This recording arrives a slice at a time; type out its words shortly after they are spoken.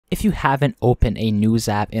If you haven't opened a news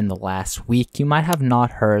app in the last week, you might have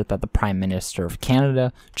not heard that the Prime Minister of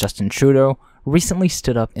Canada, Justin Trudeau, recently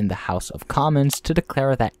stood up in the House of Commons to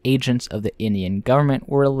declare that agents of the Indian government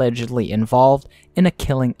were allegedly involved in a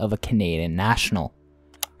killing of a Canadian national.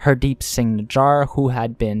 Hardeep Singh Nijjar, who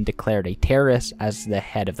had been declared a terrorist as the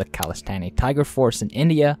head of the Khalistani Tiger Force in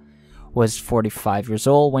India, was 45 years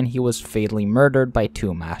old when he was fatally murdered by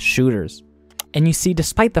two mass shooters. And you see,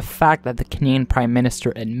 despite the fact that the Canadian Prime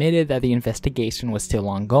Minister admitted that the investigation was still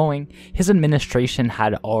ongoing, his administration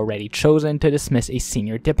had already chosen to dismiss a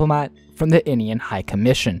senior diplomat from the Indian High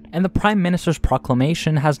Commission. And the Prime Minister's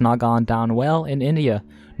proclamation has not gone down well in India,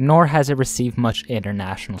 nor has it received much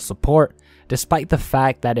international support, despite the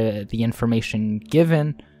fact that the information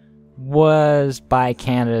given was by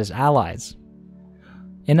Canada's allies.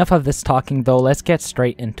 Enough of this talking though, let's get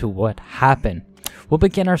straight into what happened. We'll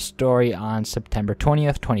begin our story on September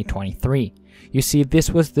 20th, 2023. You see, this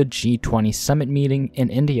was the G20 Summit meeting in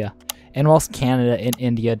India, and whilst Canada and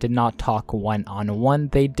India did not talk one-on-one,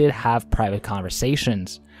 they did have private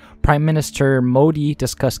conversations. Prime Minister Modi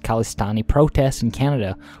discussed Khalistani protests in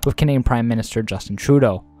Canada with Canadian Prime Minister Justin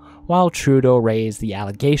Trudeau, while Trudeau raised the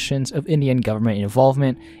allegations of Indian government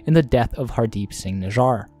involvement in the death of Hardeep Singh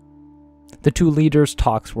Nijjar. The two leaders'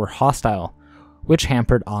 talks were hostile, which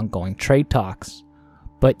hampered ongoing trade talks.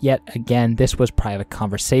 But yet again, this was private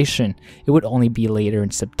conversation. It would only be later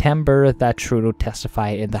in September that Trudeau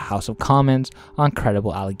testified in the House of Commons on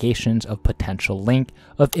credible allegations of potential link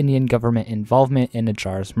of Indian government involvement in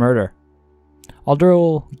Nijjar's murder.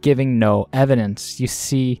 Although giving no evidence, you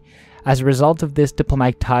see, as a result of this,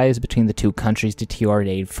 diplomatic ties between the two countries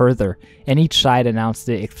deteriorated further, and each side announced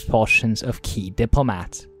the expulsions of key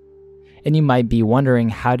diplomats. And you might be wondering,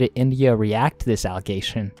 how did India react to this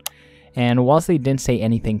allegation? And whilst they didn't say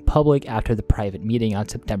anything public after the private meeting on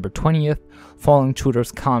September 20th, following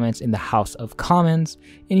Trudeau's comments in the House of Commons,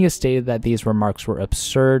 India stated that these remarks were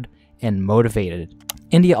absurd and motivated.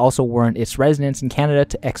 India also warned its residents in Canada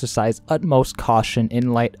to exercise utmost caution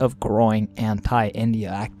in light of growing anti-India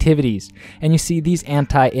activities. And you see, these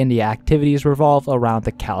anti-India activities revolve around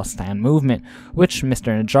the Khalistan movement, which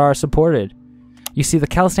Mr. Nijjar supported. You see, the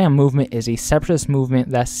Khalistan movement is a separatist movement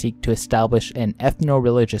that seeks to establish an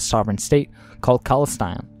ethno-religious sovereign state called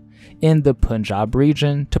Khalistan in the Punjab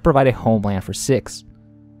region to provide a homeland for Sikhs.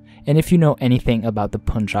 And if you know anything about the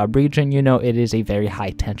Punjab region, you know it is a very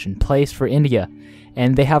high-tension place for India,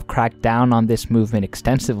 and they have cracked down on this movement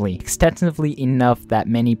extensively enough that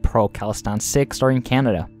many pro-Khalistan Sikhs are in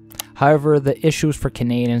Canada. However, the issues for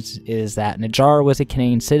Canadians is that Nijjar was a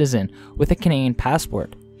Canadian citizen with a Canadian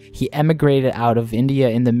passport. He emigrated out of India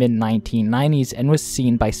in the mid-1990s and was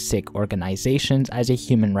seen by Sikh organizations as a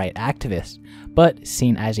human rights activist, but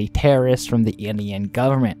seen as a terrorist from the Indian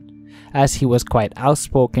government, as he was quite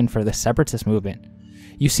outspoken for the separatist movement.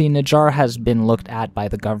 You see, Nijjar has been looked at by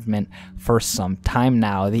the government for some time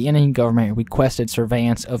now. The Indian government requested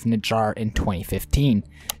surveillance of Nijjar in 2015,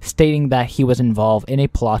 stating that he was involved in a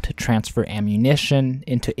plot to transfer ammunition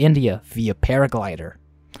into India via paraglider.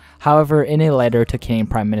 However, in a letter to Canadian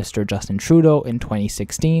Prime Minister Justin Trudeau in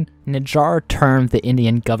 2016, Nijjar termed the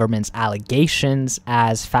Indian government's allegations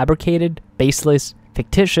as fabricated, baseless,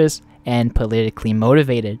 fictitious, and politically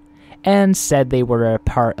motivated, and said they were a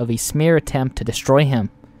part of a smear attempt to destroy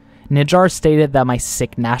him. Nijjar stated that my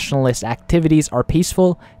Sikh nationalist activities are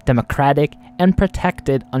peaceful, democratic, and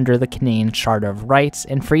protected under the Canadian Charter of Rights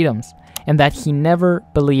and Freedoms, and that he never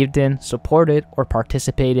believed in, supported, or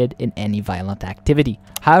participated in any violent activity.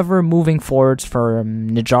 However, moving forwards for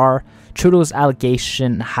Nijjar, Trudeau's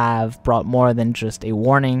allegations have brought more than just a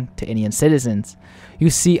warning to Indian citizens.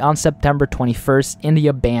 You see, on September 21st,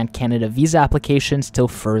 India banned Canada visa applications till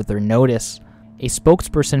further notice. A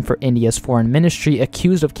spokesperson for India's foreign ministry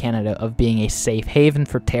accused of Canada of being a safe haven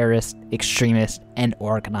for terrorists, extremists, and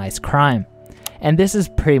organized crime. And this is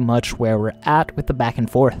pretty much where we're at with the back and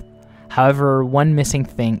forth. However, one missing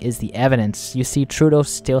thing is the evidence. You see, Trudeau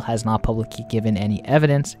still has not publicly given any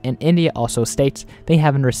evidence, and India also states they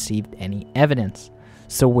haven't received any evidence.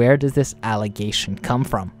 So where does this allegation come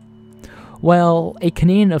from? Well, a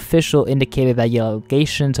Canadian official indicated that the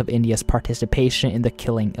allegations of India's participation in the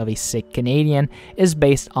killing of a Sikh Canadian is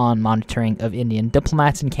based on monitoring of Indian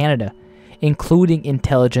diplomats in Canada, including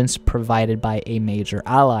intelligence provided by a major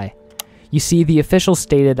ally. You see, the official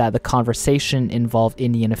stated that the conversation involved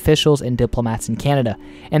Indian officials and diplomats in Canada,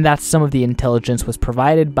 and that some of the intelligence was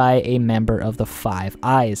provided by a member of the Five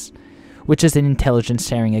Eyes, which is an intelligence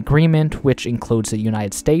sharing agreement which includes the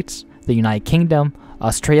United States, the United Kingdom,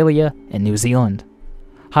 Australia, and New Zealand.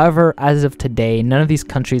 However, as of today, none of these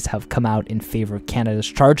countries have come out in favor of Canada's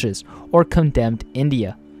charges or condemned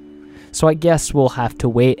India. So I guess we'll have to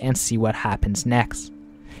wait and see what happens next.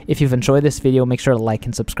 If you've enjoyed this video, make sure to like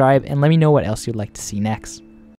and subscribe, and let me know what else you'd like to see next.